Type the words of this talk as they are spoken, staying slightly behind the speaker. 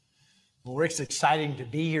Well, it's exciting to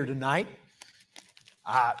be here tonight.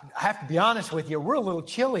 I have to be honest with you, we're a little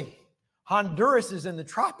chilly. Honduras is in the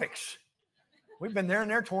tropics. We've been there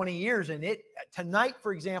and there 20 years, and tonight,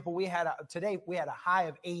 for example, today we had a high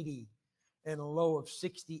of 80 and a low of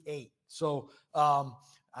 68. So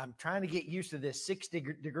I'm trying to get used to this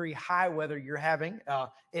 60-degree high weather you're having.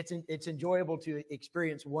 It's enjoyable to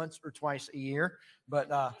experience once or twice a year,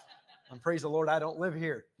 but praise the Lord, I don't live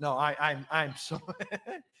here. No, I'm so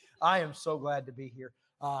I am so glad to be here.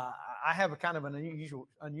 I have a kind of an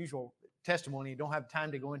unusual testimony. I don't have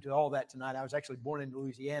time to go into all that tonight. I was actually born in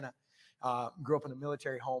Louisiana, grew up in a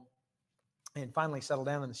military home, and finally settled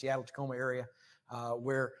down in the Seattle-Tacoma area,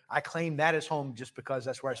 where I claim that as home just because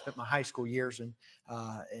that's where I spent my high school years, and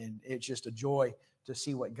it's just a joy to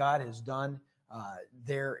see what God has done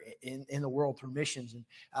there in the world through missions. And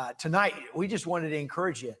tonight, we just wanted to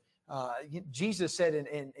encourage you. Jesus said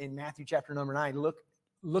in Matthew chapter number 9,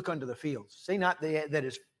 look unto the fields. Say not that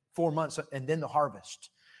is 4 months and then the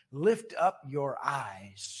harvest. Lift up your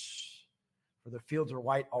eyes, for the fields are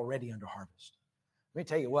white already under harvest. Let me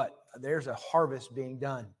tell you what, there's a harvest being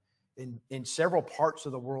done in several parts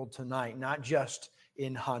of the world tonight, not just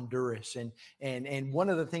in Honduras. And one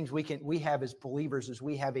of the things we have as believers is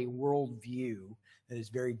we have a worldview that is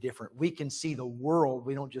very different. We can see the world,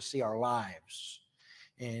 we don't just see our lives.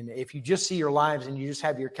 And if you just see your lives and you just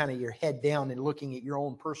have your head down and looking at your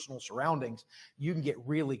own personal surroundings, you can get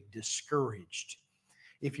really discouraged.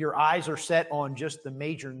 If your eyes are set on just the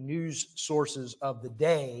major news sources of the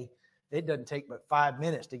day, it doesn't take but 5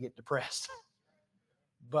 minutes to get depressed.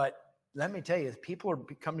 But let me tell you, people are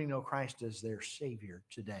coming to know Christ as their Savior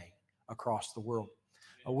today across the world.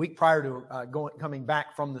 A week prior to coming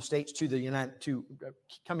back from the States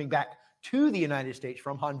coming back to the United States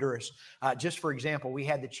from Honduras. Just for example, we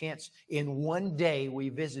had the chance in one day, we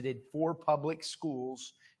visited 4 public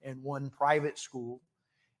schools and 1 private school.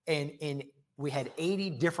 And we had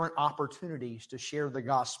 80 different opportunities to share the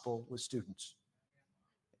gospel with students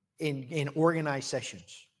in organized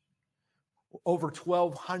sessions. Over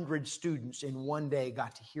 1,200 students in one day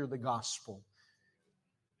got to hear the gospel.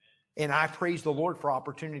 And I praise the Lord for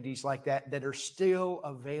opportunities like that are still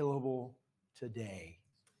available today.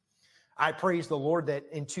 I praise the Lord that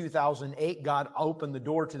in 2008, God opened the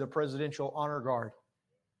door to the Presidential Honor Guard.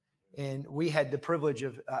 And we had the privilege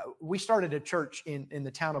of, we started a church in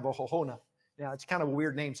the town of Ohohona. Now, it's kind of a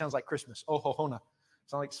weird name. Sounds like Christmas. Ohohona.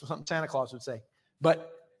 Sounds like something Santa Claus would say.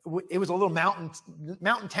 But it was a little mountain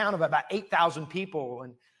town of about 8,000 people,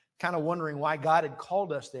 and kind of wondering why God had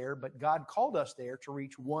called us there. But God called us there to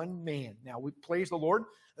reach one man. Now, we praise the Lord.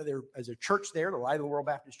 There is a church there, the Light of the World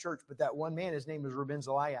Baptist Church, but that one man, his name is Ruben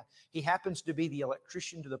Zelaya. He happens to be the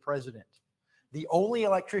electrician to the president, the only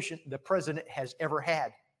electrician the president has ever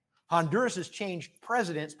had. Honduras has changed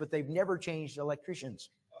presidents, but they've never changed electricians.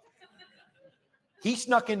 He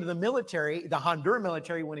snuck into the military, the Honduran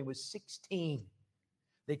military, when he was 16.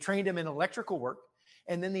 They trained him in electrical work,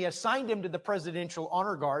 and then they assigned him to the Presidential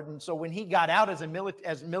Honor Guard. And so when he got out as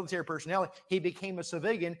military personnel, he became a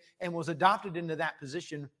civilian and was adopted into that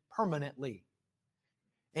position permanently.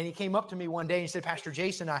 And he came up to me one day and said, Pastor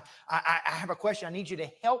Jason, I have a question. I need you to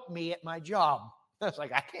help me at my job. I was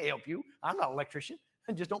like, I can't help you. I'm not an electrician.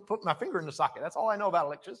 I just don't put my finger in the socket. That's all I know about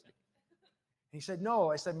electricity. He said,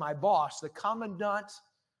 no. I said, my boss, the commandant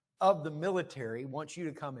of the military, wants you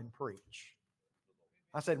to come and preach.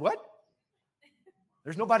 I said, what?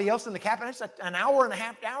 There's nobody else in the cabin. It's an hour and a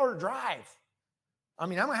half hour drive. I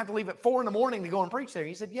mean, I'm going to have to leave at 4 a.m. to go and preach there.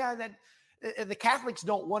 He said, yeah, the Catholics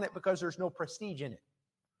don't want it because there's no prestige in it.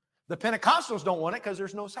 The Pentecostals don't want it because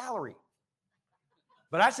there's no salary.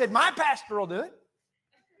 But I said, my pastor will do it.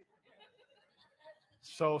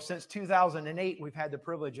 So since 2008, we've had the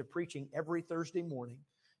privilege of preaching every Thursday morning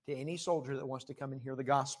to any soldier that wants to come and hear the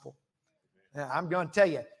gospel. Now, I'm going to tell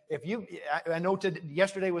you, I know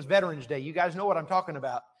yesterday was Veterans Day. You guys know what I'm talking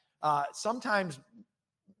about. Sometimes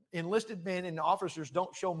enlisted men and officers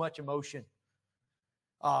don't show much emotion.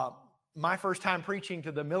 My first time preaching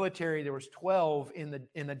to the military, there was 12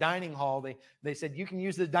 in the dining hall. They said, you can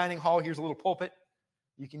use the dining hall. Here's a little pulpit.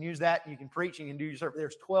 You can use that. You can preach. You can do your service.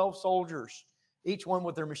 There's 12 soldiers, each one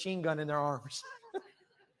with their machine gun in their arms.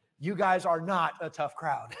 You guys are not a tough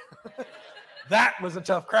crowd. That was a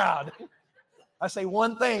tough crowd. I say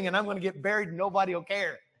one thing and I'm going to get buried and nobody will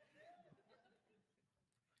care.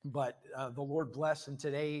 But the Lord bless. And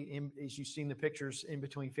today, as you've seen the pictures, in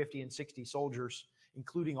between 50 and 60 soldiers,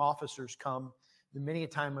 including officers, come. Many a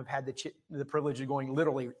time I've had the privilege of going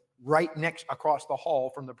literally right next across the hall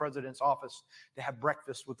from the president's office to have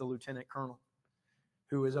breakfast with the lieutenant colonel,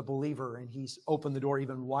 who is a believer, and he's opened the door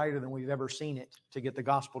even wider than we've ever seen it to get the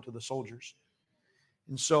gospel to the soldiers.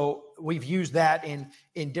 And so we've used that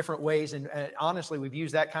in different ways, and honestly, we've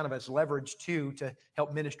used that kind of as leverage too to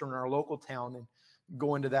help minister in our local town, and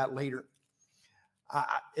go into that later.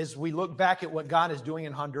 As we look back at what God is doing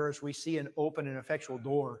in Honduras, we see an open and effectual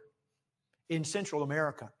door in Central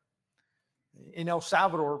America. In El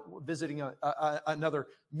Salvador, visiting another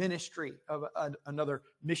ministry of another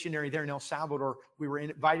missionary there in El Salvador, we were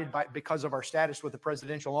invited because of our status with the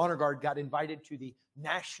Presidential Honor Guard, got invited to the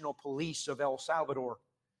National Police of El Salvador.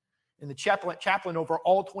 And the chaplain over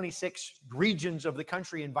all 26 regions of the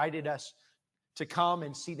country invited us to come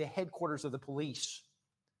and see the headquarters of the police.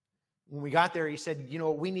 When we got there, he said, you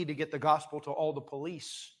know, we need to get the gospel to all the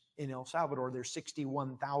police in El Salvador. There's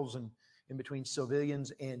 61,000 in between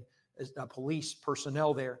civilians and police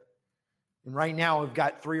personnel there. And right now, we've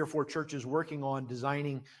got 3 or 4 churches working on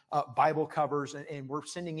designing Bible covers, and we're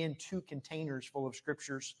sending in 2 containers full of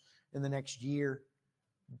scriptures in the next year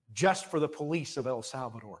just for the police of El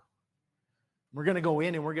Salvador. We're going to go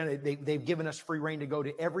in, and they've given us free reign to go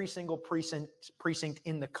to every single precinct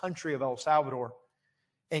in the country of El Salvador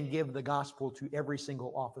and give the gospel to every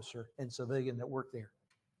single officer and civilian that work there.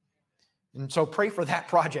 And so pray for that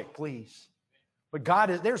project, please. But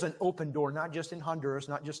there's an open door, not just in Honduras,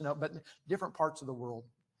 not just but in different parts of the world.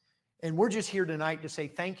 And we're just here tonight to say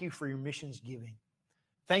thank you for your missions giving.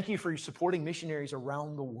 Thank you for supporting missionaries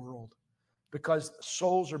around the world, because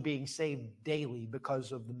souls are being saved daily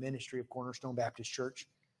because of the ministry of Cornerstone Baptist Church.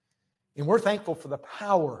 And we're thankful for the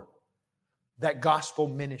power that gospel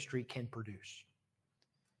ministry can produce.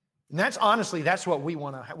 And that's what we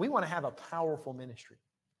want to have. We want to have a powerful ministry.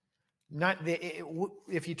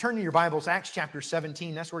 If you turn to your Bibles, Acts chapter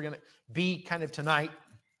 17, that's where we're going to be kind of tonight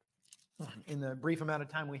in the brief amount of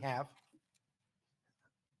time we have.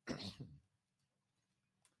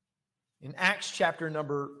 In Acts chapter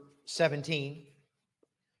number 17.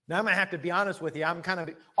 Now I'm going to have to be honest with you. I'm kind of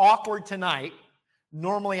awkward tonight.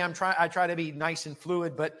 Normally I try to be nice and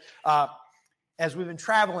fluid, but as we've been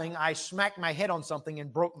traveling, I smacked my head on something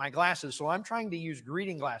and broke my glasses. So I'm trying to use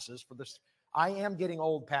reading glasses for this. I am getting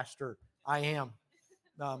old, Pastor. I am.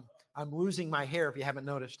 I'm losing my hair, if you haven't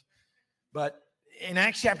noticed. But in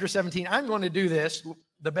Acts chapter 17, I'm going to do this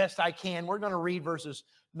the best I can. We're going to read verses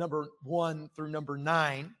number 1 through number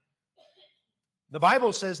 9. The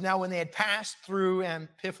Bible says, now when they had passed through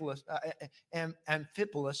Amphipolis,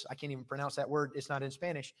 I can't even pronounce that word, it's not in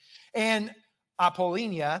Spanish, and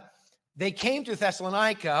Apollonia, they came to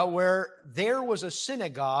Thessalonica, where there was a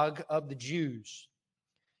synagogue of the Jews.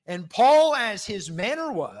 And Paul, as his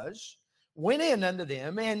manner was, went in unto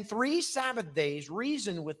them, and 3 Sabbath days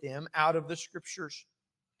reasoned with them out of the Scriptures,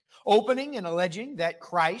 opening and alleging that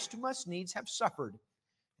Christ must needs have suffered,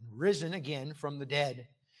 and risen again from the dead,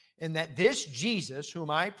 and that this Jesus,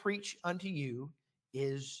 whom I preach unto you,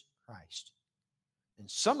 is Christ.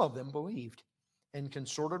 And some of them believed, and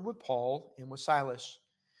consorted with Paul and with Silas.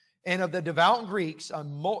 And of the devout Greeks, a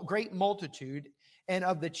great multitude, and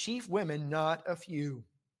of the chief women, not a few.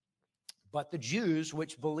 But the Jews,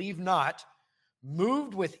 which believed not,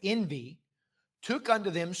 moved with envy, took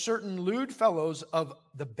unto them certain lewd fellows of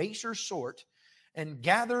the baser sort, and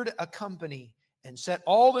gathered a company, and set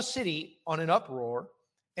all the city on an uproar,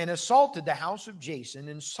 and assaulted the house of Jason,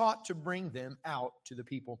 and sought to bring them out to the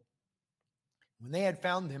people. When they had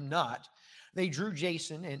found them not, they drew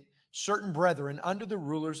Jason and certain brethren unto the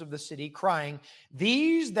rulers of the city, crying,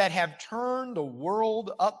 these that have turned the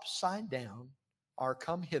world upside down are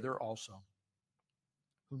come hither also,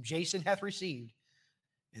 whom Jason hath received,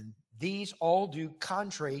 and these all do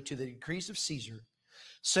contrary to the decrees of Caesar,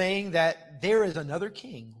 saying that there is another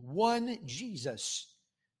king, one Jesus.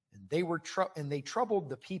 And they troubled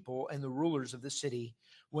the people and the rulers of the city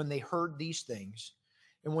when they heard these things.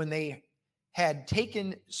 And when they had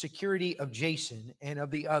taken security of Jason and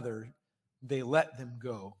of the other, they let them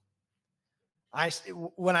go.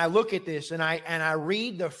 When I look at this and I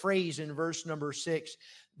read the phrase in verse number 6,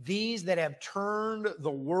 these that have turned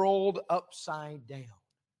the world upside down.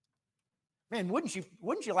 Man, wouldn't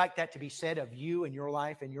you like that to be said of you and your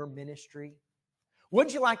life and your ministry?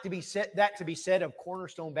 Wouldn't you like that to be said of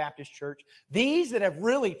Cornerstone Baptist Church? These that have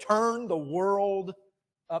really turned the world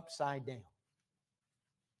upside down.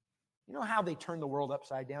 You know how they turn the world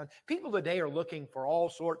upside down? People today are looking for all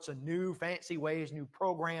sorts of new fancy ways, new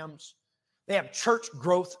programs. They have church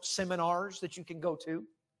growth seminars that you can go to.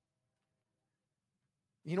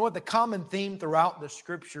 You know what? The common theme throughout the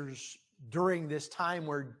Scriptures during this time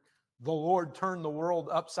where the Lord turned the world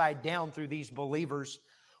upside down through these believers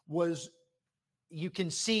was, you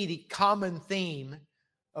can see the common theme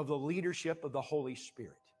of the leadership of the Holy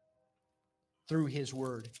Spirit through His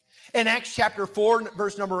Word. In Acts chapter 4,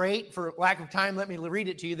 verse number 8, for lack of time, let me read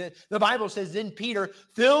it to you. The Bible says, Then Peter,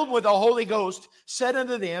 filled with the Holy Ghost, said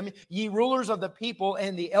unto them, Ye rulers of the people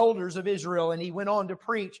and the elders of Israel. And he went on to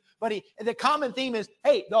preach. But the common theme is,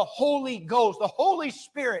 hey, the Holy Ghost, the Holy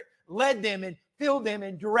Spirit led them and filled them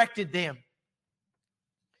and directed them.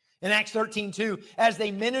 In Acts 13:2, as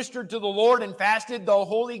they ministered to the Lord and fasted, the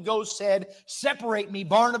Holy Ghost said, Separate me,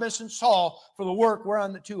 Barnabas and Saul, for the work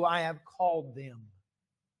whereunto I have called them.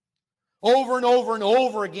 Over and over and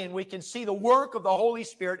over again, we can see the work of the Holy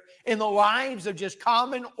Spirit in the lives of just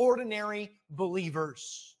common, ordinary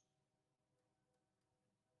believers.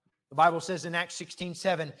 The Bible says in Acts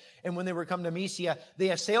 16:7, and when they were come to Mysia,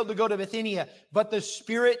 they assailed to go to Bithynia, but the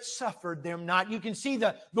Spirit suffered them not. You can see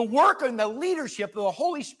the work and the leadership of the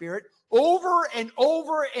Holy Spirit over and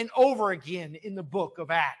over and over again in the book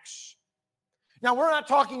of Acts. Now, we're not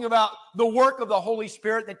talking about the work of the Holy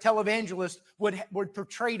Spirit that televangelists would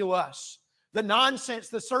portray to us. The nonsense,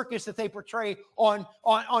 the circus that they portray on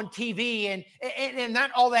TV and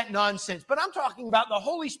not all that nonsense. But I'm talking about the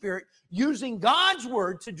Holy Spirit using God's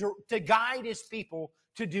Word to guide His people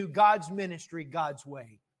to do God's ministry God's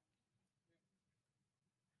way.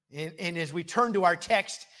 And as we turn to our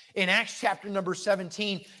text in Acts chapter number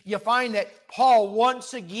 17, you find that Paul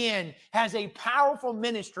once again has a powerful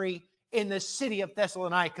ministry in the city of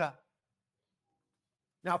Thessalonica.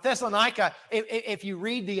 Now, Thessalonica, if you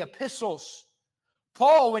read the epistles,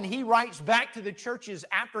 Paul, when he writes back to the churches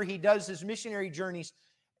after he does his missionary journeys,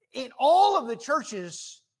 in all of the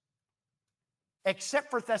churches,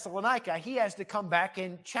 except for Thessalonica, he has to come back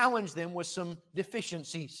and challenge them with some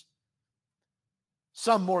deficiencies.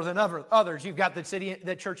 Some more than others. You've got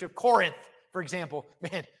the church of Corinth, for example.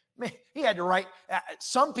 Man, he had to write,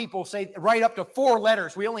 some people say write up to 4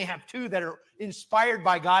 letters. We only have 2 that are inspired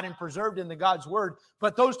by God and preserved in the God's Word.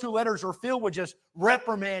 But those 2 letters are filled with just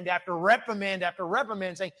reprimand after reprimand after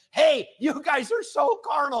reprimand saying, hey, you guys are so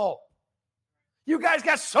carnal. You guys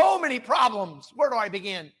got so many problems. Where do I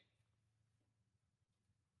begin?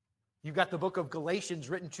 You've got the book of Galatians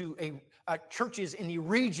written to churches in the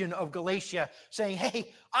region of Galatia saying,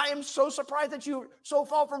 hey, I am so surprised that you're so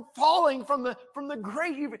far from falling from the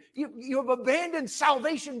grace. You have abandoned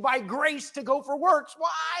salvation by grace to go for works.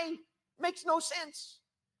 Why? Makes no sense.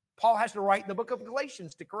 Paul has to write the book of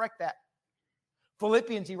Galatians to correct that.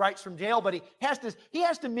 Philippians, he writes from jail, but he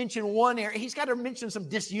has to mention one area. He's got to mention some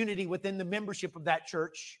disunity within the membership of that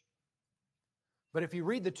church. But if you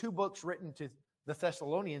read the 2 books written to the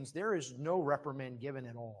Thessalonians, there is no reprimand given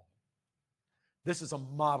at all. This is a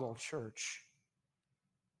model church.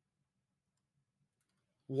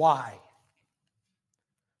 Why?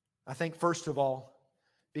 I think, first of all,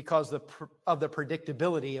 because of the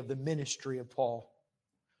predictability of the ministry of Paul.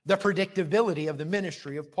 The predictability of the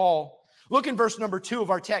ministry of Paul. Look in verse number 2 of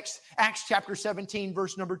our text, Acts chapter 17,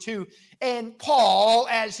 verse number 2. And Paul,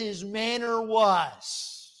 as his manner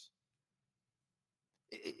was.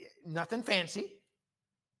 Nothing fancy.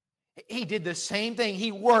 He did the same thing.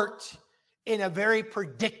 He worked in a very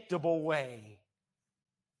predictable way.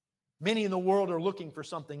 Many in the world are looking for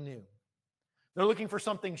something new. They're looking for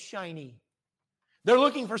something shiny. They're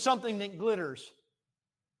looking for something that glitters.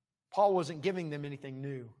 Paul wasn't giving them anything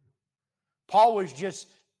new. Paul was just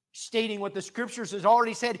stating what the Scriptures has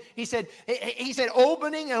already said. He said,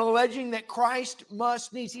 opening and alleging that Christ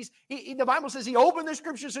must needs. The Bible says he opened the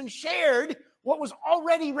Scriptures and shared what was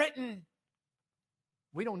already written.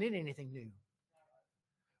 We don't need anything new.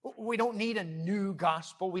 We don't need a new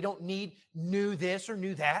gospel. We don't need new this or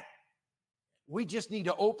new that. We just need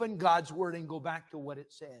to open God's Word and go back to what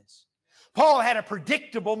it says. Paul had a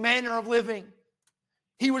predictable manner of living.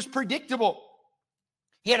 He was predictable.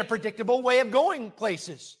 He had a predictable way of going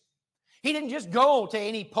places. He didn't just go to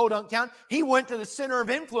any podunk town. He went to the center of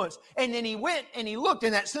influence. And then he went and he looked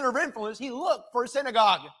in that center of influence. He looked for a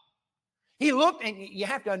synagogue. He looked, and you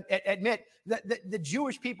have to admit that the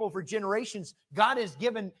Jewish people for generations, God has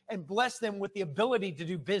given and blessed them with the ability to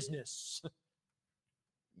do business.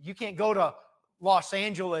 You can't go to Los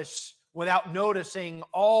Angeles without noticing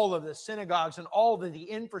all of the synagogues and all of the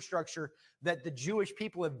infrastructure that the Jewish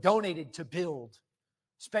people have donated to build,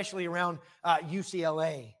 especially around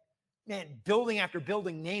UCLA. Man, building after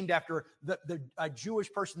building named after a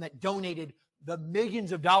Jewish person that donated the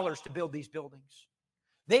millions of dollars to build these buildings.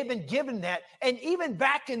 They've been given that. And even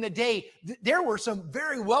back in the day, there were some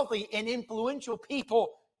very wealthy and influential people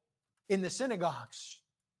in the synagogues.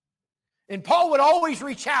 And Paul would always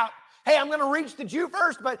reach out. Hey, I'm going to reach the Jew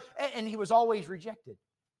first, and he was always rejected.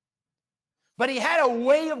 But he had a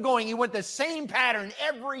way of going. He went the same pattern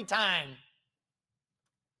every time.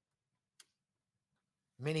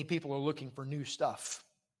 Many people are looking for new stuff.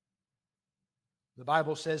 The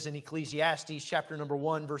Bible says in Ecclesiastes chapter number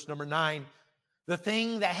 1, verse number 9, the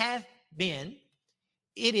thing that hath been,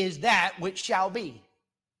 it is that which shall be.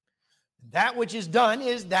 That which is done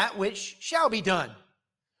is that which shall be done.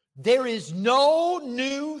 There is no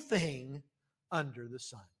new thing under the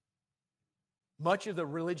sun. Much of the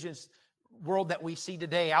religious world that we see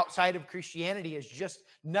today outside of Christianity is just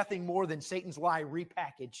nothing more than Satan's lie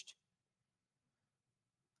repackaged.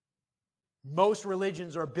 Most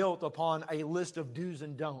religions are built upon a list of do's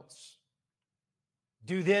and don'ts.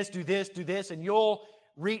 Do this, do this, do this, and you'll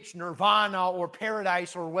reach nirvana or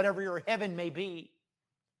paradise or whatever your heaven may be.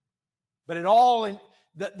 But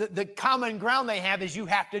the common ground they have is you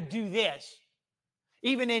have to do this.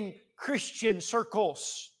 Even in Christian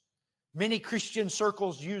circles, many Christian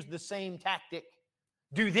circles use the same tactic.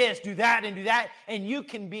 Do this, do that, and do that, and you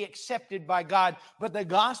can be accepted by God. But the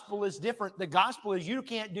gospel is different. The gospel is you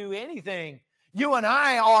can't do anything. You and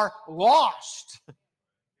I are lost.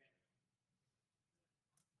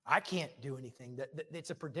 I can't do anything. It's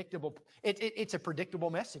a predictable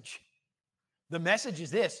message. The message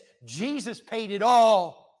is this: Jesus paid it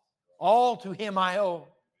all. All to Him I owe.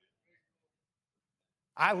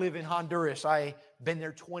 I live in Honduras. I've been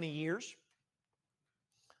there 20 years.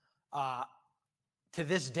 To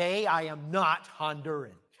this day, I am not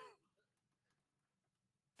Honduran.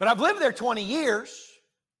 But I've lived there 20 years.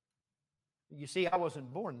 You see, I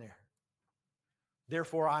wasn't born there.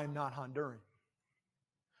 Therefore, I'm not Honduran.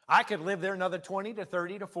 I could live there another 20 to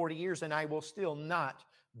 30 to 40 years and I will still not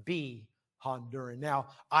be Honduran. Now,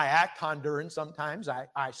 I act Honduran sometimes. I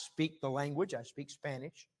speak the language. I speak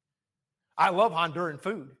Spanish. I love Honduran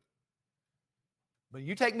food. But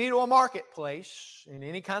you take me to a marketplace in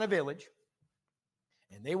any kind of village,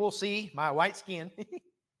 and they will see my white skin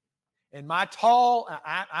and my tall,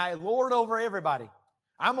 I lord over everybody.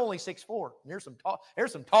 I'm only 6'4".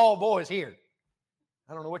 There's some tall boys here.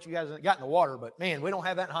 I don't know what you guys got in the water, but man, we don't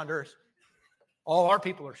have that in Honduras. All our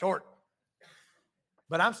people are short.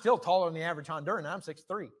 But I'm still taller than the average Honduran. I'm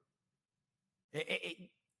 6'3".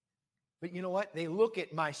 But you know what? They look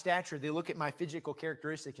at my stature, they look at my physical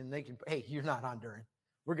characteristics, and they can, hey, you're not Honduran.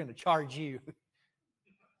 We're going to charge you.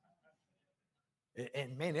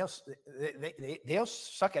 And man, they'll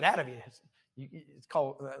suck it out of you. It's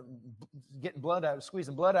called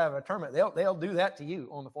squeezing blood out of a tournament. They'll do that to you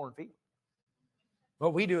on the foreign field.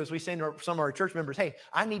 What we do is we send some of our church members, hey,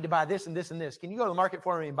 I need to buy this and this and this. Can you go to the market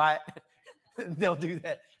for me and buy it? They'll do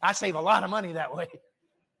that. I save a lot of money that way.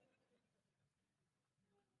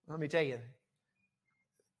 Let me tell you,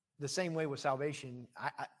 the same way with salvation,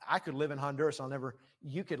 I could live in Honduras.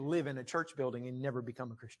 You could live in a church building and never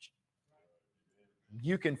become a Christian.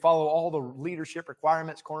 You can follow all the leadership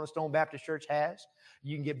requirements Cornerstone Baptist Church has.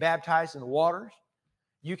 You can get baptized in the waters.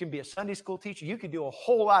 You can be a Sunday school teacher. You can do a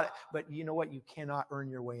whole lot. But you know what? You cannot earn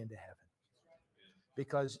your way into heaven.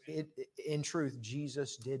 Because in truth,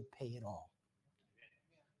 Jesus did pay it all.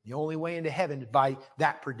 The only way into heaven is by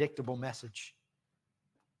that predictable message.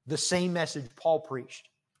 The same message Paul preached,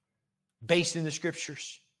 based in the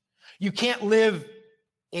Scriptures. You can't live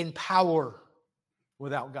in power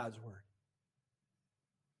without God's Word.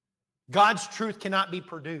 God's truth cannot be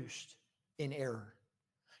produced in error.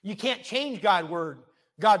 You can't change God's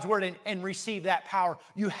Word and receive that power.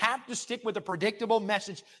 You have to stick with a predictable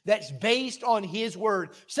message that's based on His Word.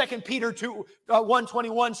 2 Peter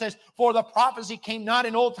 1:21 says, for the prophecy came not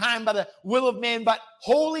in old time by the will of man, but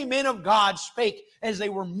holy men of God spake as they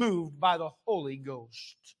were moved by the Holy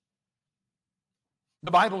Ghost. The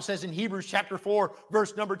Bible says in Hebrews chapter 4,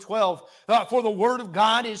 verse number 12, for the word of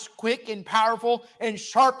God is quick and powerful and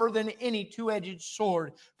sharper than any two-edged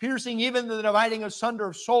sword, piercing even the dividing asunder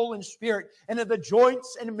of soul and spirit and of the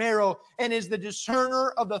joints and marrow, and is the discerner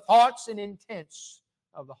of the thoughts and intents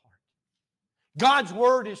of the heart. God's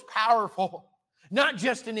word is powerful. Not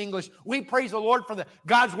just in English. We praise the Lord for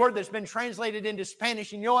God's word that's been translated into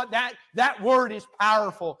Spanish. And you know what? That word is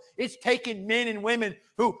powerful. It's taken men and women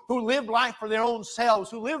who live life for their own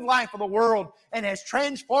selves, who live life for the world, and has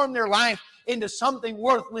transformed their life into something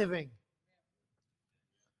worth living.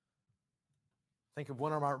 Think of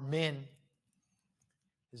one of our men.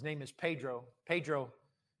 His name is Pedro. Pedro,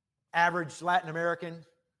 average Latin American,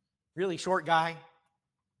 really short guy,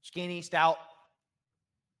 skinny, stout.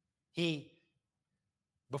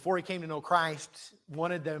 Before he came to know Christ,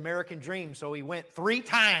 wanted the American dream, so he went 3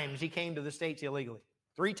 times. He came to the States illegally.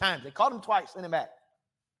 3 times. They caught him twice, sent him back.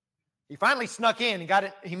 He finally snuck in and got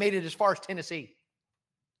it. He made it as far as Tennessee.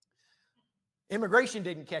 Immigration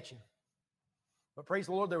didn't catch him. But praise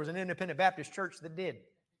the Lord, there was an independent Baptist church that did.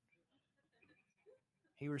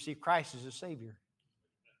 He received Christ as his Savior.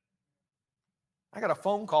 I got a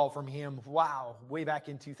phone call from him, wow, way back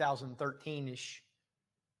in 2013-ish.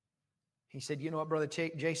 He said, you know what, Brother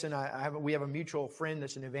Jason, we have a mutual friend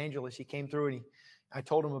that's an evangelist. He came through and I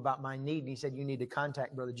told him about my need, and he said, you need to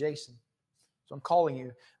contact Brother Jason. So I'm calling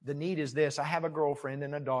you. The need is this. I have a girlfriend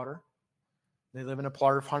and a daughter. They live in a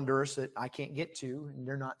part of Honduras that I can't get to, and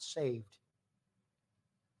they're not saved.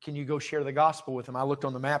 Can you go share the gospel with them? I looked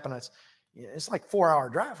on the map, and it's like a 4-hour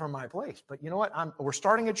drive from my place. But you know what? We're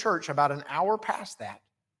starting a church about an hour past that.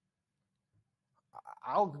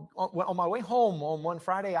 On my way home on one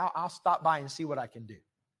Friday, I'll stop by and see what I can do.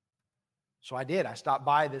 So I did. I stopped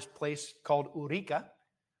by this place called Eureka,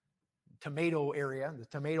 tomato area. The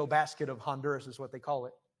tomato basket of Honduras is what they call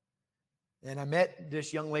it. And I met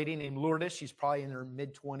this young lady named Lourdes. She's probably in her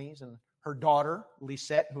mid-20s. And her daughter,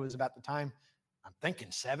 Lisette, who was about the time, I'm thinking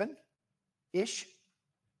 7-ish.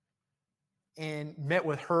 And met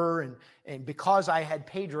with her, and because I had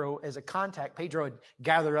Pedro as a contact, Pedro had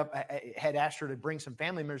gathered up, had asked her to bring some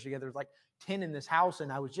family members together. There's like 10 in this house,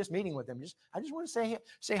 and I was just meeting with them. I just want to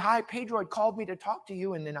say hi. Pedro had called me to talk to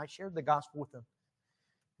you, and then I shared the gospel with them.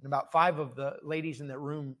 And about 5 of the ladies in that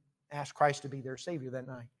room asked Christ to be their Savior that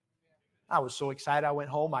night. I was so excited. I went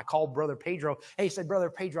home. I called Brother Pedro. Hey, he said, Brother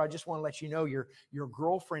Pedro, I just want to let you know your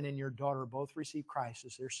girlfriend and your daughter both received Christ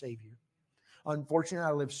as their Savior. Unfortunately,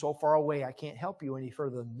 I live so far away, I can't help you any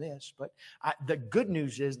further than this. But the good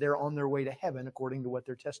news is they're on their way to heaven according to what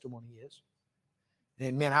their testimony is.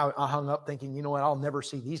 And man, I hung up thinking, you know what, I'll never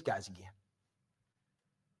see these guys again.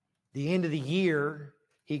 The end of the year,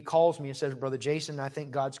 he calls me and says, Brother Jason, I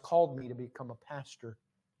think God's called me to become a pastor.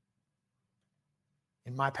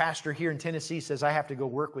 And my pastor here in Tennessee says, I have to go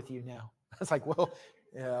work with you now. I was like, well,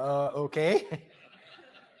 okay.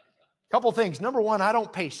 Couple things. Number one, I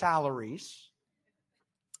don't pay salaries.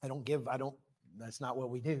 That's not what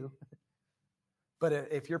we do. But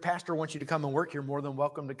if your pastor wants you to come and work, you're more than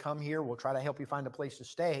welcome to come here. We'll try to help you find a place to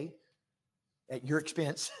stay at your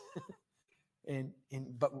expense.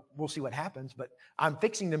 But we'll see what happens. But I'm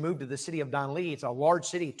fixing to move to the city of Donley. It's a large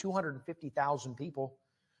city, 250,000 people.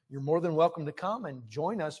 You're more than welcome to come and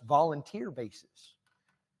join us volunteer basis.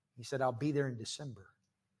 He said, I'll be there in December.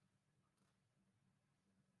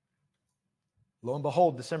 Lo and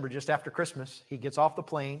behold, December, just after Christmas, he gets off the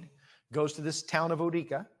plane, goes to this town of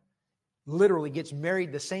Eureka, literally gets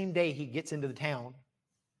married the same day he gets into the town,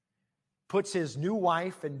 puts his new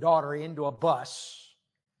wife and daughter into a bus,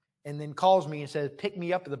 and then calls me and says, pick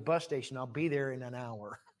me up at the bus station. I'll be there in an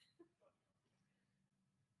hour.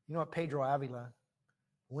 You know what? Pedro Avila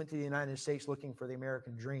went to the United States looking for the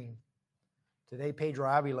American dream. Today, Pedro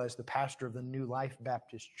Avila is the pastor of the New Life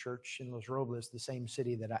Baptist Church in Los Robles, the same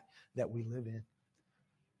city that we live in.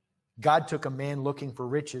 God took a man looking for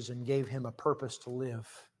riches and gave him a purpose to live.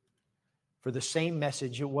 For the same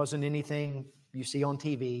message, it wasn't anything you see on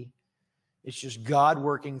TV. It's just God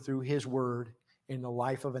working through His Word in the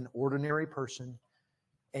life of an ordinary person.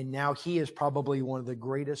 And now he is probably one of the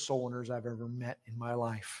greatest soul winners I've ever met in my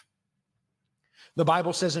life. The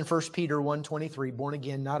Bible says in 1 Peter 1:23, born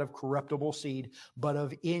again, not of corruptible seed, but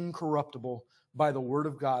of incorruptible, by the word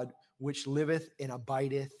of God, which liveth and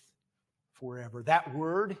abideth forever. That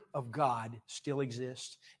word of God still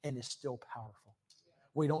exists and is still powerful.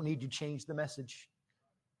 We don't need to change the message.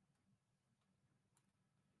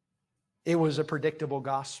 It was a predictable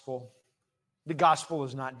gospel. The gospel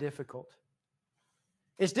is not difficult.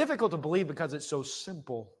 It's difficult to believe because it's so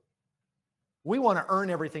simple. We want to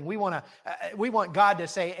earn everything. We want God to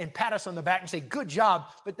say and pat us on the back and say, good job.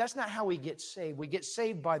 But that's not how we get saved. We get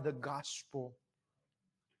saved by the gospel.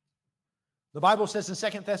 The Bible says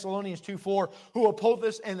in 2 Thessalonians 2:4, who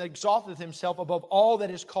upholdeth and exalteth himself above all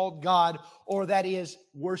that is called God, or that is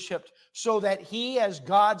worshipped, so that he as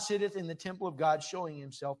God sitteth in the temple of God, showing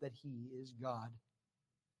himself that he is God.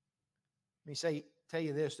 Let me tell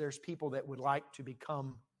you this, there's people that would like to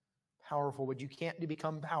become powerful, but you can't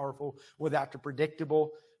become powerful without the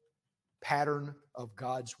predictable pattern of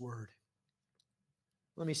God's word.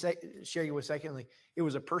 Let me share you with secondly, it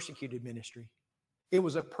was a persecuted ministry. It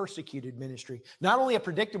was a persecuted ministry. Not only a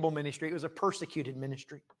predictable ministry, it was a persecuted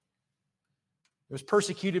ministry. It was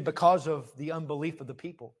persecuted because of the unbelief of the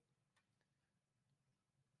people.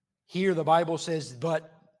 Here the Bible says, but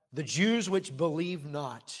the Jews which believe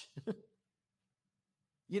not.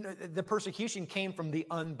 The persecution came from the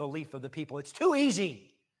unbelief of the people. It's too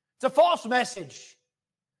easy. It's a false message.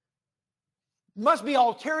 It must be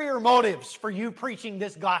ulterior motives for you preaching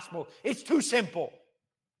this gospel. It's too simple.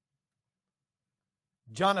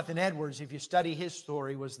 Jonathan Edwards, if you study his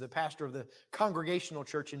story, was the pastor of the Congregational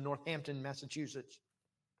Church in Northampton, Massachusetts.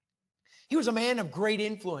 He was a man of great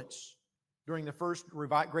influence during the first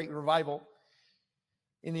great revival.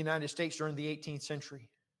 in the United States during the 18th century.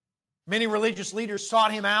 Many religious leaders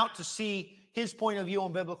sought him out to see his point of view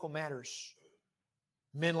on biblical matters.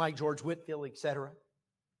 Men like George Whitefield, etc.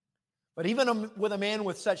 But even with a man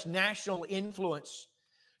with such national influence,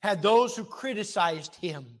 had those who criticized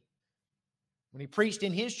him when he preached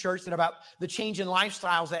in his church that about the change in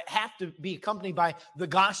lifestyles that have to be accompanied by the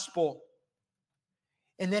gospel.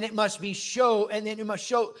 And then one must show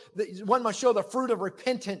the fruit of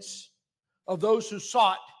repentance of those who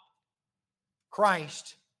sought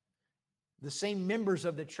Christ. The same members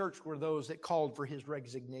of the church were those that called for his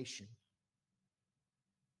resignation.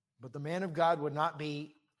 But the man of God would not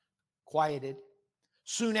be quieted.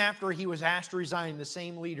 Soon after he was asked to resign, the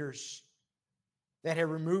same leaders that had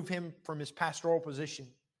removed him from his pastoral position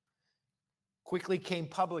quickly came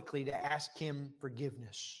publicly to ask him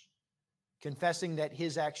forgiveness, confessing that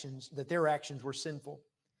their actions were sinful.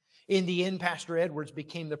 In the end, Pastor Edwards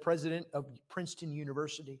became the president of Princeton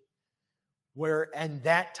University, where in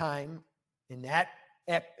that time, in that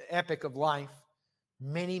epoch of life,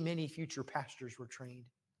 many, many future pastors were trained.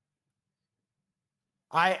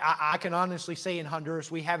 I can honestly say in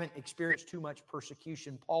Honduras, we haven't experienced too much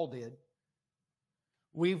persecution. Paul did.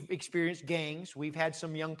 We've experienced gangs. We've had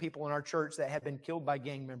some young people in our church that have been killed by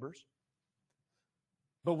gang members.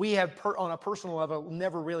 But we have, on a personal level,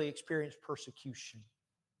 never really experienced persecution.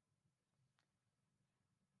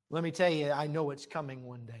 Let me tell you, I know it's coming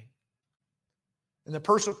one day. And the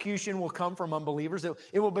persecution will come from unbelievers.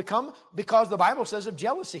 It will become because the Bible says of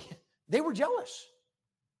jealousy. They were jealous.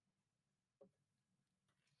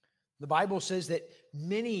 The Bible says that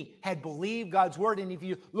many had believed God's word. And if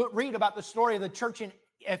you read about the story of the church in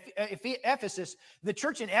Ephesus, the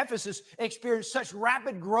church in Ephesus experienced such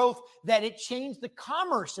rapid growth that it changed the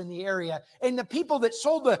commerce in the area. And the people that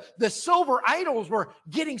sold the silver idols were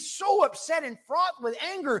getting so upset and fraught with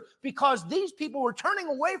anger because these people were turning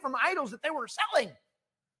away from idols that they were selling.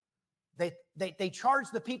 They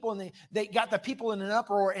charged the people, and they got the people in an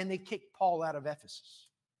uproar, and they kicked Paul out of Ephesus.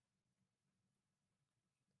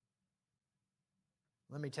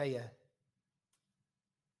 Let me tell you,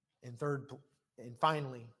 and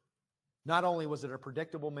finally, not only was it a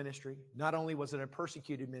predictable ministry, not only was it a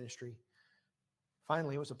persecuted ministry,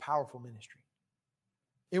 finally it was a powerful ministry.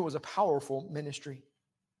 It was a powerful ministry.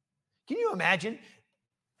 Can you imagine?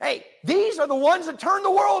 Hey, these are the ones that turned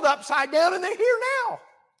the world upside down, and they're here now.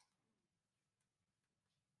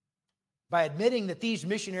 By admitting that these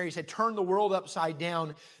missionaries had turned the world upside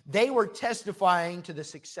down, they were testifying to the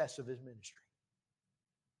success of his ministry.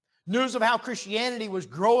 News of how Christianity was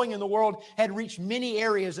growing in the world had reached many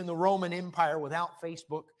areas in the Roman Empire without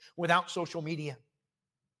Facebook, without social media.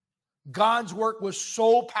 God's work was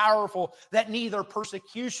so powerful that neither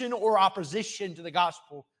persecution or opposition to the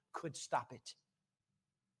gospel could stop it.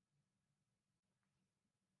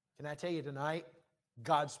 Can I tell you tonight,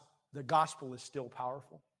 the gospel is still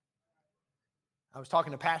powerful. I was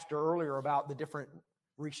talking to Pastor earlier about the different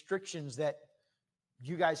restrictions that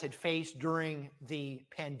you guys had faced during the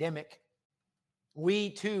pandemic. We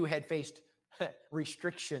too had faced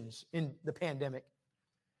restrictions in the pandemic.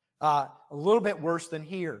 A little bit worse than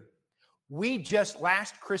here. We just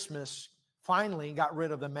last Christmas finally got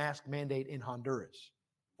rid of the mask mandate in Honduras.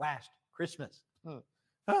 Last Christmas.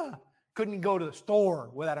 Couldn't go to the store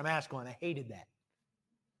without a mask on. I hated that.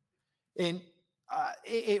 And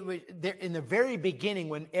it was there in the very beginning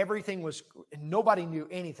when everything was, nobody knew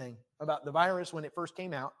anything about the virus when it first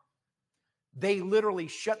came out. They literally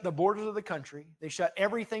shut the borders of the country. They shut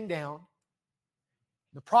everything down.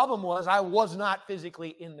 The problem was I was not physically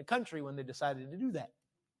in the country when they decided to do that.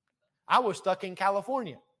 I was stuck in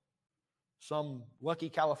California. Some lucky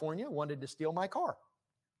California wanted to steal my car.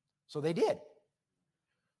 So they did.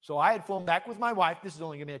 So I had flown back with my wife. This is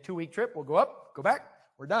only going to be a 2-week trip. We'll go up, go back.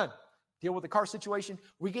 We're done. Deal with the car situation.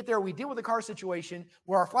 We get there. We deal with the car situation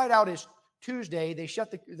where our flight out is Tuesday.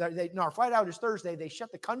 Our flight out is Thursday. They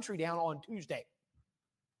shut the country down on Tuesday.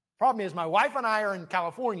 Problem is, my wife and I are in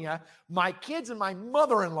California. My kids and my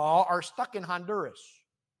mother-in-law are stuck in Honduras.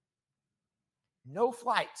 No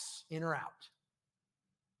flights in or out.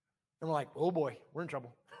 And we're like, oh boy, we're in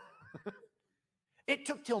trouble. It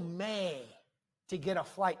took till May to get a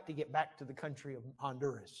flight to get back to the country of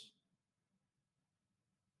Honduras.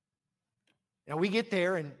 Now we get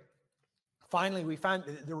there, and finally we find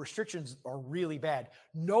the restrictions are really bad.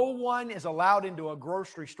 No one is allowed into a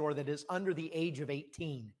grocery store that is under the age of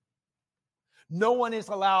 18. No one is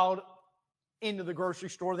allowed into the grocery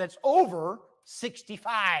store that's over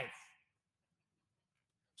 65.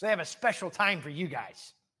 So they have a special time for you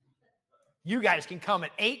guys. You guys can come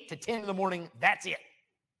at 8 to 10 in the morning. That's it.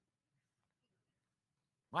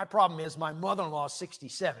 My problem is my mother-in-law is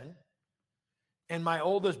 67, and my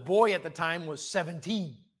oldest boy at the time was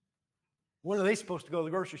 17. When are they supposed to go to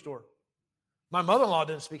the grocery store? My mother-in-law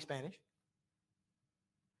doesn't speak Spanish.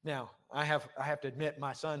 Now, I have to admit,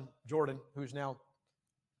 my son, Jordan, who's now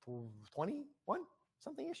 21,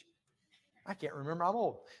 something-ish. I can't remember. I'm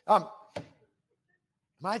old.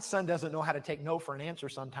 My son doesn't know how to take no for an answer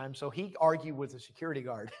sometimes, so he argued with the security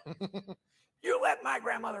guard. You let my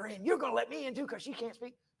grandmother in. You're going to let me in too because she can't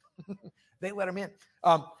speak. They let him in.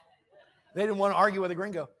 They didn't want to argue with a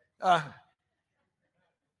gringo.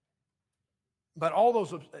 But all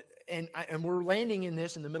those, and we're landing in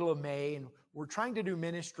this in the middle of May, and we're trying to do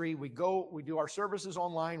ministry. We do our services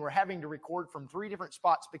online. We're having to record from 3 different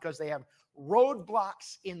spots because they have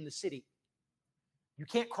roadblocks in the city. You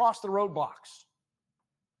can't cross the roadblocks.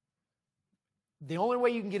 The only way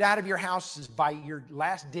you can get out of your house is by your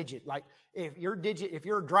last digit. Like if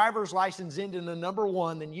your driver's license ended in the number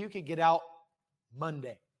 1, then you could get out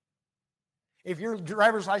Monday. If your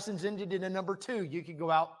driver's license ended in a number 2, you could go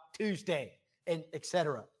out Tuesday, and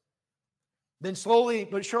etc. Then slowly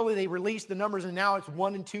but surely they released the numbers, and now it's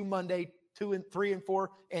 1 and 2 Monday, 2 and 3 and 4,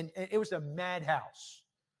 and it was a madhouse.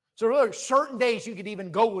 So there are certain days you could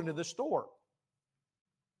even go into the store.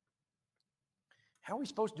 How are we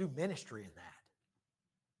supposed to do ministry in that?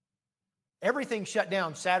 Everything shut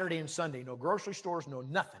down Saturday and Sunday. No grocery stores, no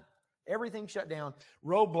nothing. Everything shut down.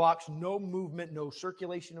 Roadblocks, no movement, no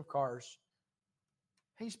circulation of cars.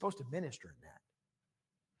 How are you supposed to minister in that?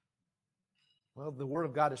 Well, the Word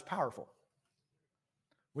of God is powerful.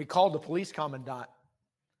 We called the police commandant.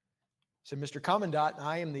 Said, Mr. Commandant,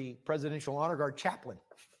 I am the Presidential Honor Guard chaplain.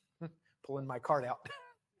 Pulling my card out.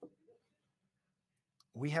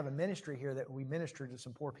 We have a ministry here that we minister to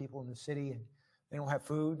some poor people in the city, and they don't have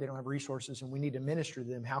food, they don't have resources, and we need to minister to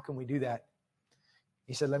them. How can we do that?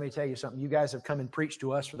 He said, let me tell you something. You guys have come and preached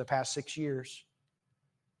to us for the past 6 years.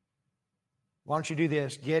 Why don't you do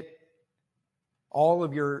this? Get all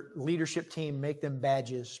of your leadership team, make them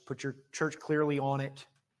badges, put your church clearly on it,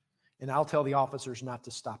 and I'll tell the officers not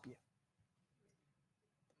to stop you.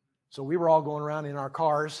 So we were all going around in our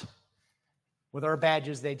cars with our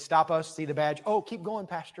badges. They'd stop us, see the badge. Oh, keep going,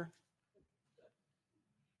 Pastor.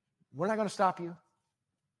 We're not going to stop you.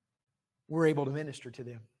 We're able to minister to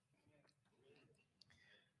them.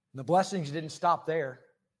 And the blessings didn't stop there.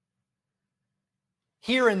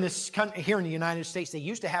 Here in the United States, they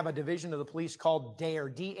used to have a division of the police called DARE,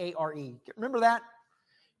 D-A-R-E. Remember that?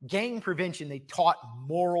 Gang prevention. They taught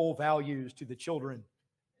moral values to the children.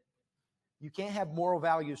 You can't have moral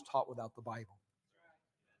values taught without the Bible.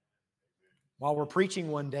 While we're preaching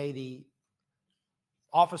one day, the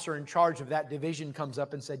officer in charge of that division comes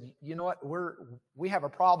up and said, you know what, we have a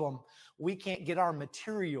problem. We can't get our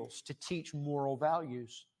materials to teach moral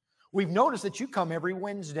values. We've noticed that you come every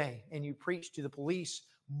Wednesday and you preach to the police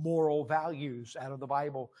moral values out of the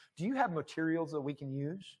Bible. Do you have materials that we can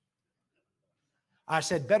use? I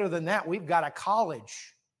said, better than that, we've got a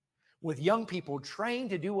college with young people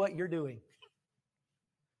trained to do what you're doing.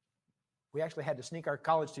 We actually had to sneak our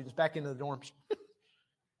college students back into the dorms.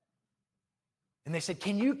 And they said,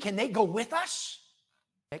 can they go with us?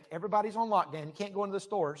 Everybody's on lockdown. You can't go into the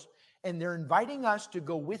stores. And they're inviting us to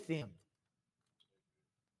go with them.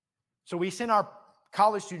 So we sent our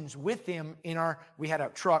college students with them we had a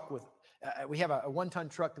truck with, we have a 1-ton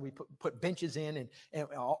truck that we put benches in, and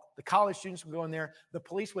all, the college students would go in there. The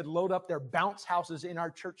police would load up their bounce houses in our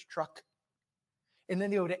church truck. And then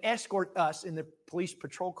they would escort us in the police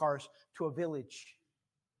patrol cars to a village.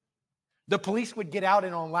 The police would get out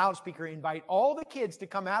and on loudspeaker invite all the kids to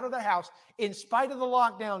come out of their house in spite of the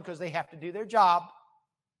lockdown because they have to do their job.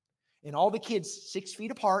 And all the kids 6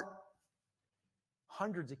 feet apart,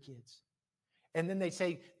 hundreds of kids. And then they'd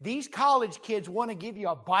say, these college kids want to give you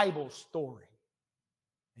a Bible story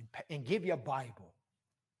and give you a Bible.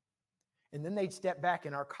 And then they'd step back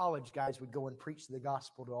and our college guys would go and preach the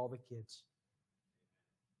gospel to all the kids.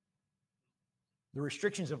 The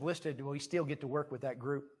restrictions have listed, we still get to work with that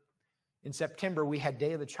group. In September, we had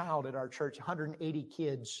Day of the Child at our church, 180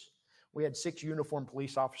 kids. We had 6 uniformed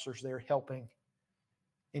police officers there helping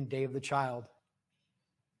in Day of the Child.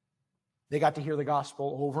 They got to hear the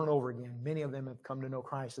gospel over and over again. Many of them have come to know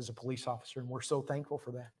Christ as a police officer, and we're so thankful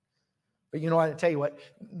for that. But you know what? I tell you what,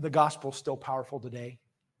 the gospel's still powerful today.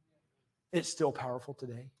 It's still powerful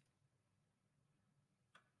today.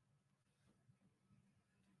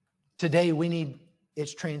 Today, we need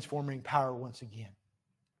its transforming power once again.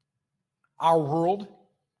 Our world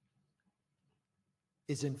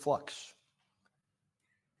is in flux.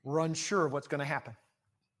 We're unsure of what's going to happen.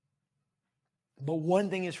 But one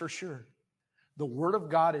thing is for sure. The Word of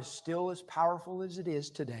God is still as powerful as it is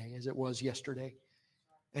today, as it was yesterday,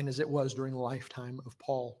 and as it was during the lifetime of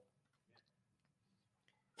Paul.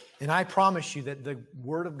 And I promise you that the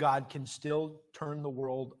Word of God can still turn the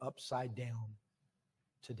world upside down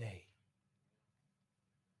today.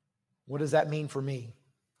 What does that mean for me?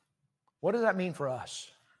 What does that mean for us?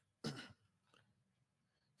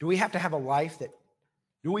 Do we want to have a life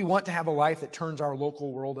that turns our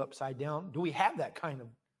local world upside down? Do we have that kind of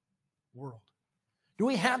world? Do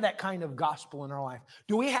we have that kind of gospel in our life?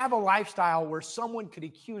 Do we have a lifestyle where someone could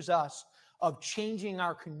accuse us of changing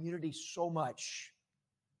our community so much?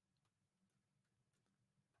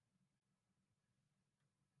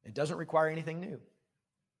 It doesn't require anything new.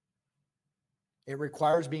 It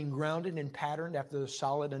requires being grounded and patterned after the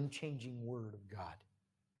solid, unchanging Word of God.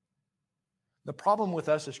 The problem with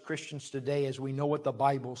us as Christians today is we know what the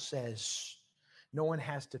Bible says. No one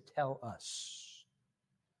has to tell us.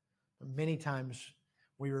 Many times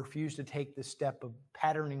we refuse to take the step of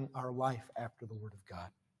patterning our life after the Word of God.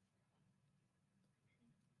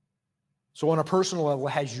 So on a personal level,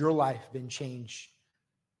 has your life been changed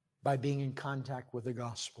by being in contact with the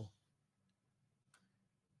gospel?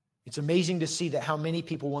 It's amazing to see that how many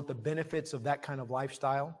people want the benefits of that kind of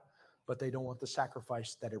lifestyle, but they don't want the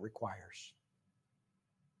sacrifice that it requires.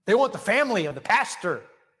 They want the family of the pastor,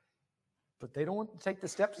 but they don't want to take the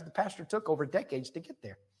steps that the pastor took over decades to get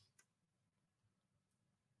there.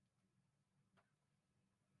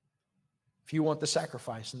 If you want the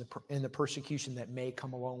sacrifice and the persecution that may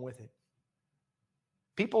come along with it.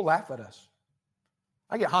 People laugh at us.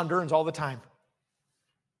 I get Hondurans all the time.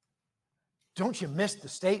 Don't you miss the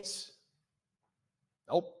States?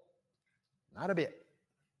 Nope, not a bit.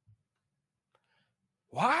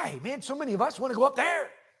 Why? Man, so many of us want to go up there.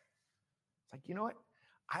 It's like, you know what?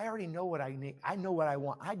 I already know what I need. I know what I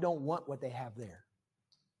want. I don't want what they have there.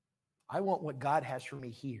 I want what God has for me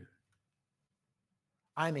here.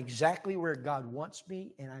 I'm exactly where God wants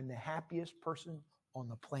me, and I'm the happiest person on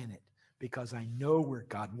the planet because I know where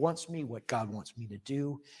God wants me, what God wants me to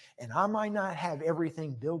do, and I might not have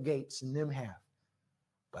everything Bill Gates and them have,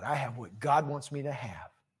 but I have what God wants me to have,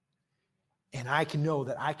 and I can know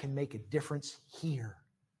that I can make a difference here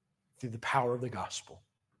through the power of the gospel.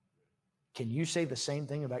 Can you say the same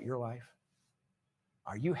thing about your life?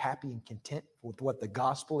 Are you happy and content with what the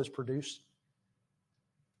gospel has produced?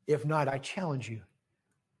 If not, I challenge you.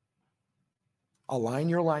 Align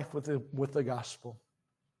your life with the gospel.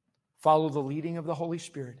 Follow the leading of the Holy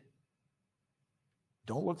Spirit.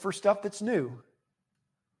 Don't look for stuff that's new.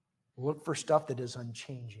 Look for stuff that is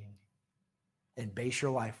unchanging and base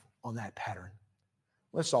your life on that pattern.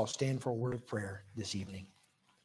 Let's all stand for a word of prayer this evening.